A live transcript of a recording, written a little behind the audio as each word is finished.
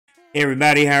Hey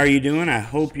everybody, how are you doing? I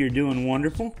hope you're doing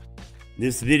wonderful.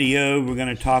 This video, we're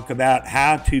going to talk about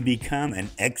how to become an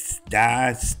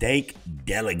xDai stake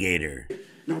delegator.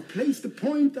 Now place the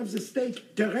point of the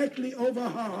stake directly over her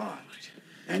heart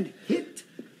and hit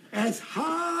as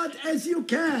hard as you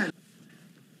can.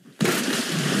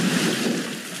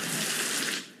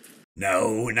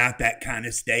 No, not that kind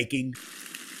of staking.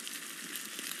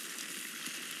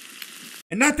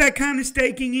 And not that kind of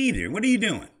staking either. What are you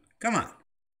doing? Come on.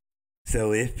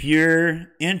 So if you're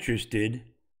interested,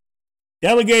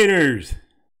 delegators.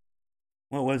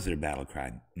 What was their battle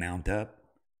cry? Mount up?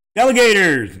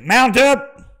 Delegators, mount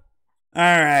up! All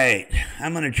right,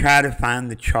 I'm going to try to find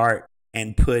the chart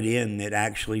and put in that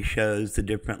actually shows the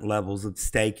different levels of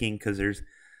staking, because there's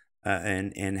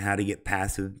and how to get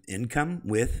passive income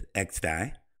with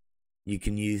xDai. You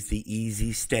can use the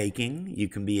easy staking. You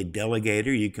can be a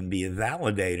delegator. You can be a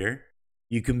validator.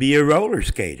 You can be a roller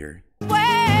skater. Well,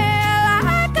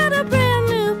 I got a brand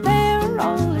new pair of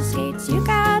roller skates. You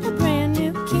got a brand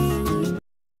new key.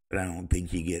 But I don't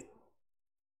think you get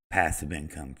passive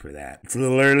income for that. It's a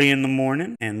little early in the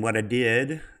morning, and what I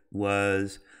did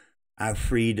was I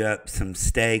freed up some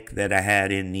stake that I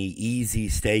had in the easy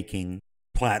staking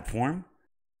platform.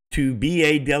 To be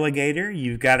a delegator,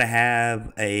 you've got to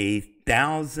have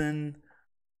 1,000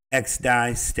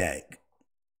 xDai stake.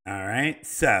 All right,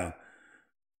 so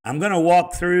I'm going to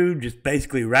walk through, just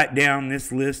basically write down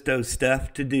this list of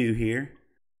stuff to do here,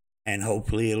 and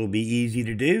hopefully it'll be easy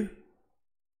to do.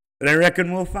 But I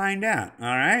reckon we'll find out. All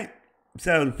right,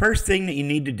 so the first thing that you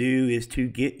need to do is to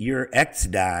get your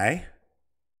xDai,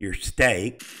 your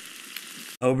stake,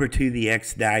 over to the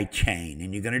xDaiChain.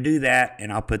 And you're going to do that,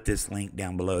 and I'll put this link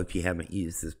down below if you haven't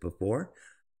used this before,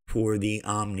 for the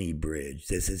Omni Bridge.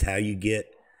 This is how you get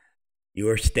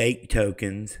your stake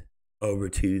tokens over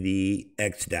to the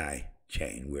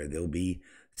xDaiChain, where there'll be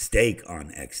stake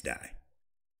on xDai.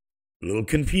 A little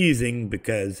confusing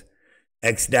because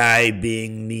xDai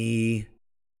being the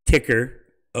ticker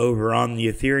over on the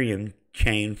Ethereum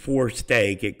chain for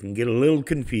stake, it can get a little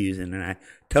confusing, and I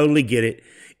totally get it.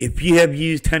 If you have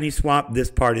used HoneySwap, this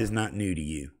part is not new to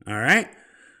you. All right,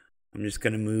 I'm just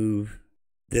going to move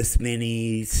this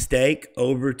many stake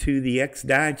over to the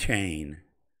xDaiChain.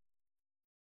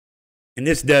 And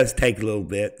this does take a little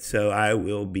bit, so I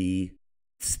will be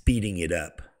speeding it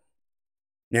up.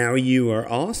 Now you are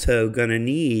also going to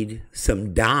need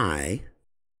some DAI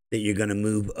that you're going to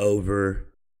move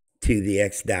over to the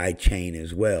xDaiChain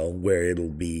as well, where it'll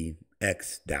be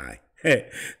xDai.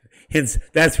 Hence,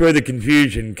 that's where the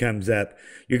confusion comes up.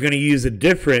 You're going to use a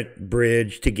different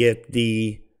bridge to get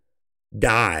the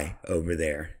DAI over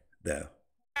there, though.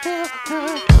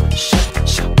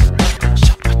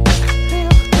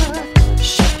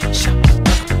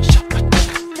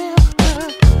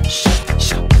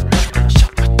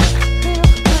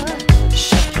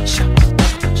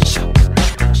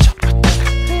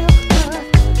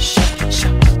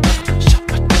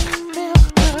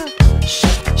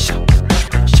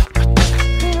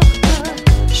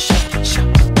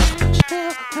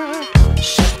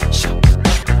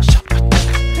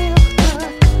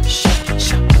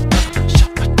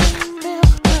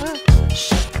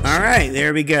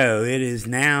 There we go. It is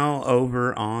now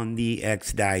over on the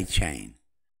xDaiChain.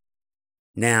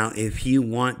 Now, if you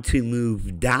want to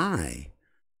move DAI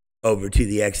over to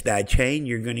the xDaiChain,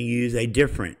 you're going to use a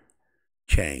different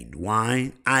chain.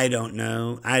 Why? I don't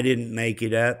know. I didn't make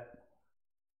it up.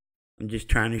 I'm just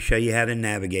trying to show you how to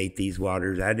navigate these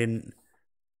waters. I didn't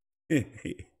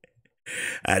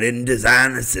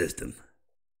design the system.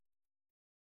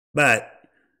 But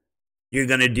you're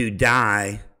going to do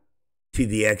DAI to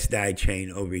the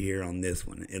xDaiChain over here on this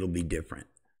one. It'll be different.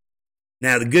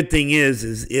 Now, the good thing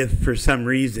is if for some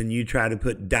reason you try to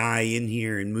put DAI in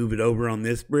here and move it over on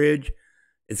this bridge,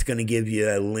 it's going to give you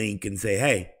a link and say,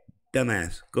 hey,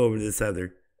 dumbass, go over to this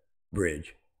other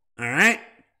bridge. All right?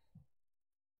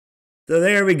 So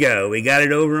there we go. We got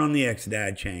it over on the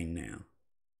xDaiChain now.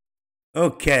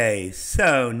 Okay,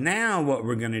 so now what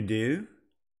we're going to do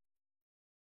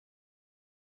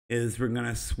is we're going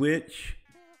to switch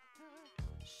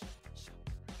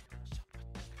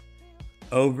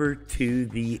over to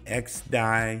the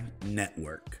xDai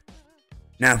network.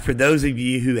 Now, for those of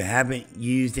you who haven't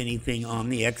used anything on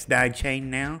the xDaiChain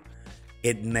now,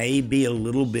 it may be a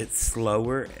little bit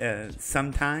slower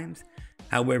sometimes.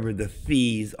 However, the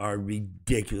fees are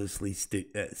ridiculously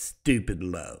stupid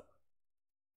low.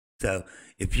 So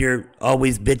if you're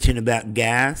always bitching about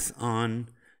gas on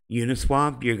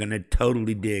Uniswap, you're going to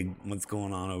totally dig what's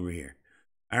going on over here.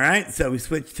 All right, so we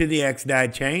switched to the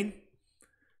xDaiChain.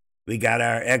 We got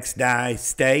our xDai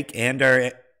stake and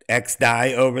our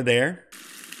xDai over there.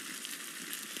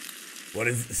 What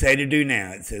does it say to do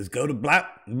now? It says go to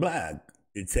blog.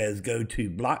 It says go to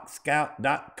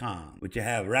blockscout.com, which I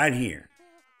have right here.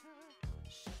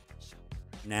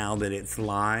 Now that it's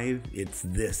live, it's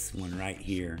this one right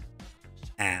here,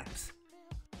 apps.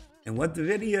 And what the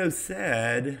video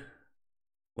said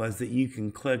was that you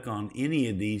can click on any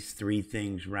of these three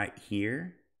things right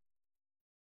here,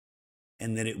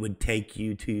 and that it would take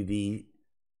you to the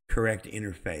correct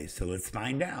interface. So let's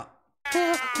find out.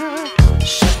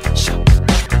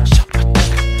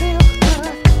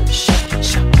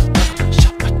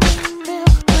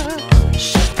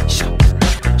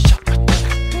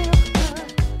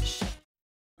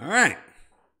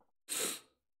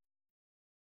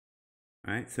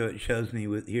 All right, so it shows me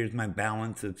here's my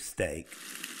balance of stake.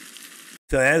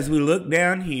 So as we look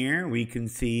down here, we can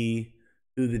see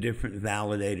who the different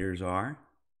validators are.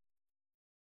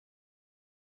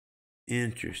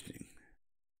 Interesting.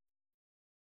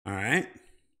 All right.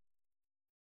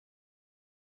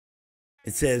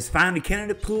 It says, find a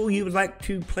candidate pool you would like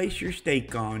to place your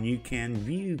stake on. You can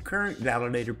view current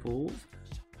validator pools.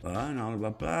 Blah, blah, blah,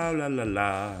 blah, blah, blah,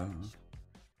 blah.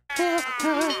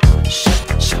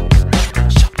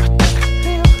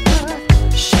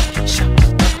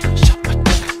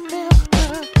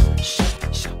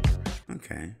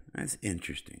 Okay, that's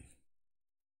interesting.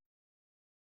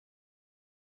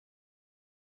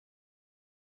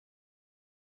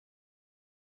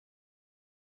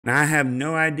 Now, I have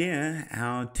no idea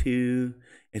how to,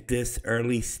 at this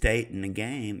early state in the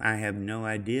game, I have no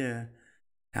idea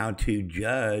how to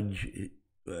judge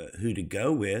who to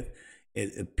go with.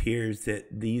 It appears that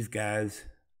these guys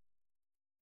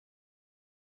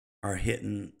are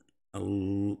hitting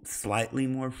a slightly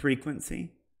more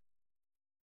frequency.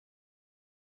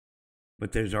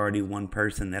 But there's already one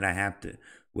person that I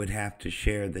would have to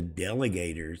share the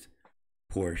delegators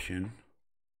portion.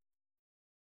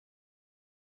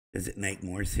 Does it make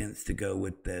more sense to go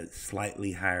with the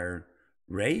slightly higher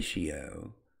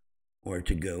ratio, or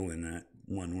to go in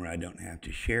one where I don't have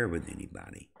to share with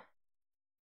anybody?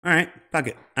 All right, fuck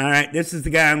it. All right, this is the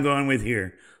guy I'm going with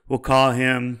here. We'll call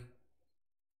him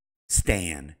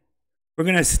Stan. We're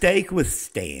going to stake with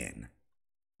Stan.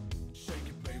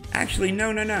 Actually,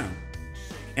 no.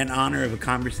 In honor of a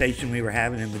conversation we were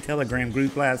having in the Telegram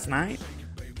group last night,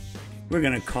 we're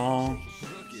going to call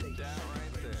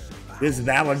this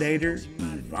validator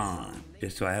Yvonne,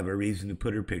 just so I have a reason to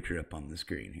put her picture up on the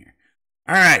screen here.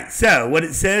 All right, so what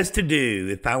it says to do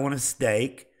if I want to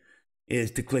stake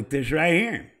is to click this right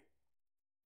here.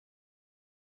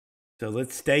 So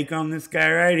let's stake on this guy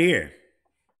right here.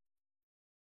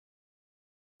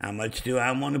 How much do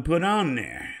I want to put on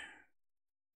there?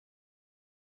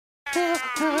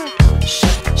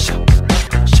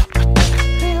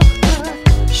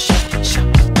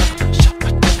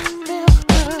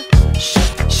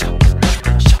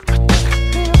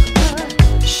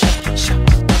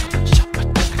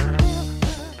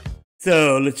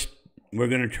 So we're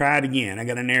going to try it again. I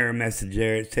got an error message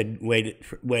there. It said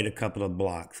wait a couple of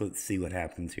blocks. Let's see what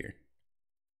happens here.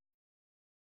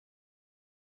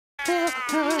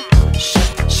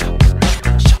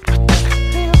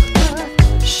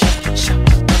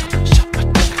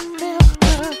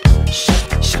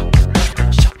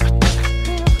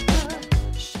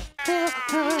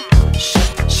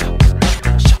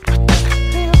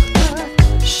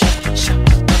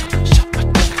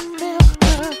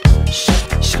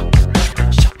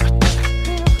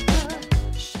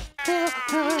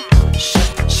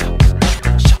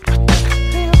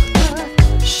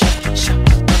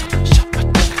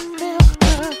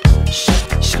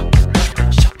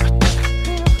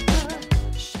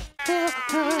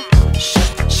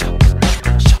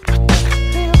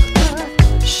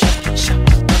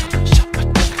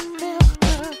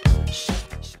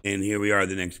 And here we are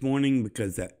the next morning,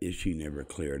 because that issue never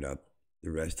cleared up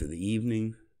the rest of the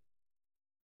evening.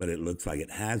 But it looks like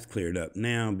it has cleared up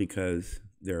now, because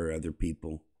there are other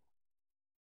people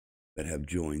that have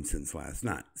joined since last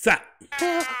night. So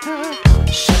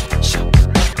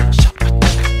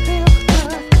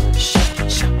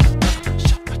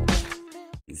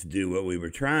let's do what we were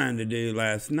trying to do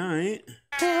last night.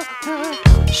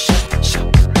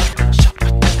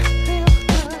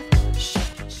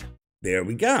 There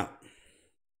we go.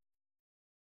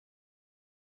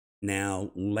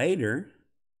 Now, later,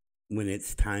 when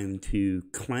it's time to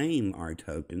claim our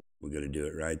token, we're going to do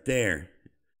it right there.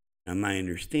 Now, my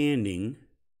understanding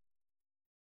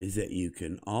is that you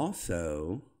can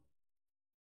also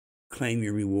claim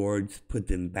your rewards, put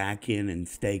them back in and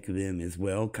stake them as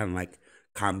well, kind of like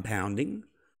compounding,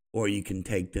 or you can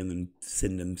take them and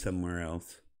send them somewhere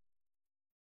else.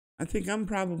 I think I'm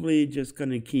probably just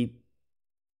going to keep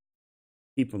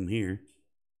them here.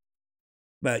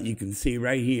 But you can see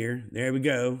right here, there we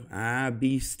go, I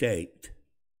be staked.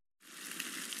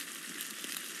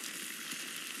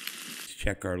 Let's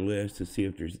check our list to see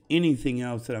if there's anything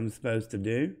else that I'm supposed to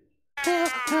do.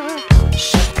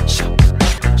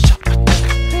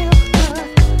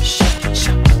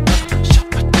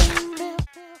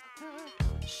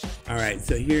 All right,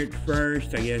 so here at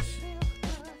first, I guess,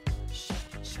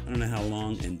 I don't know how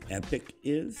long an epic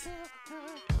is.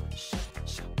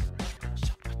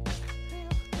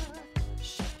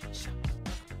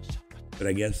 But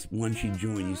I guess once you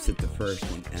join, you sit the first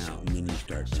one out, and then you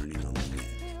start earning on the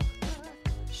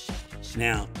next.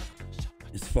 Now,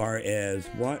 as far as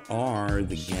what are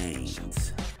the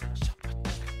gains?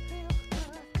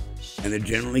 And they're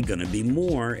generally going to be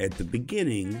more at the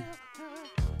beginning,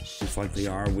 just like they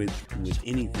are with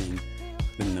anything,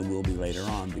 than there will be later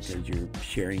on, because you're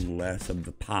sharing less of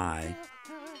the pie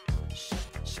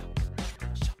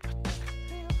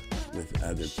with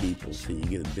other people, so you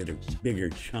get a bigger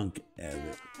chunk of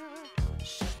it.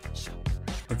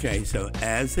 Okay, so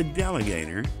as a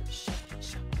delegator,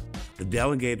 the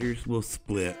delegators will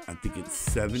split, I think it's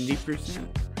 70%.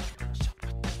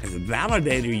 As a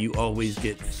validator, you always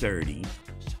get 30,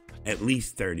 at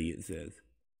least 30 it says.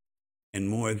 And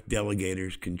more if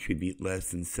delegators contribute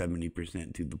less than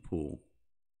 70% to the pool.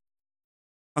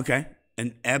 Okay,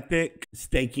 an epic,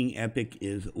 staking epic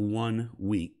is 1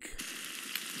 week.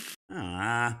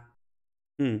 Wow,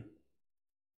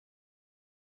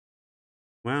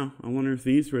 I wonder if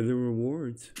these were the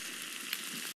rewards.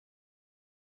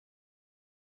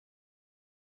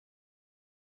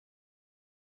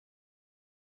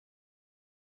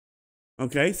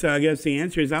 Okay, so I guess the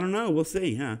answer is I don't know. We'll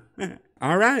see, huh?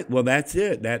 All right, well, that's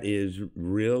it. That is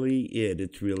really it.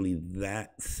 It's really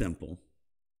that simple.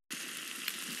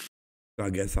 So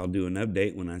I guess I'll do an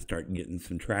update when I start getting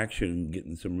some traction and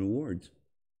getting some rewards.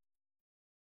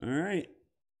 All right.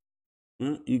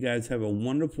 Well, you guys have a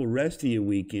wonderful rest of your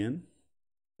weekend.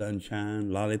 Sunshine,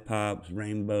 lollipops,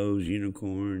 rainbows,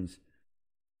 unicorns,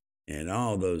 and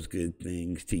all those good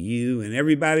things to you and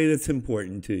everybody that's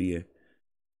important to you.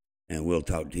 And we'll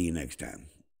talk to you next time.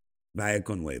 Vaya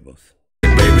con huevos.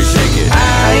 Baby, shake it.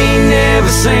 I ain't never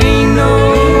seen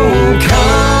no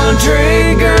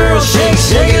country girl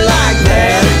shake it.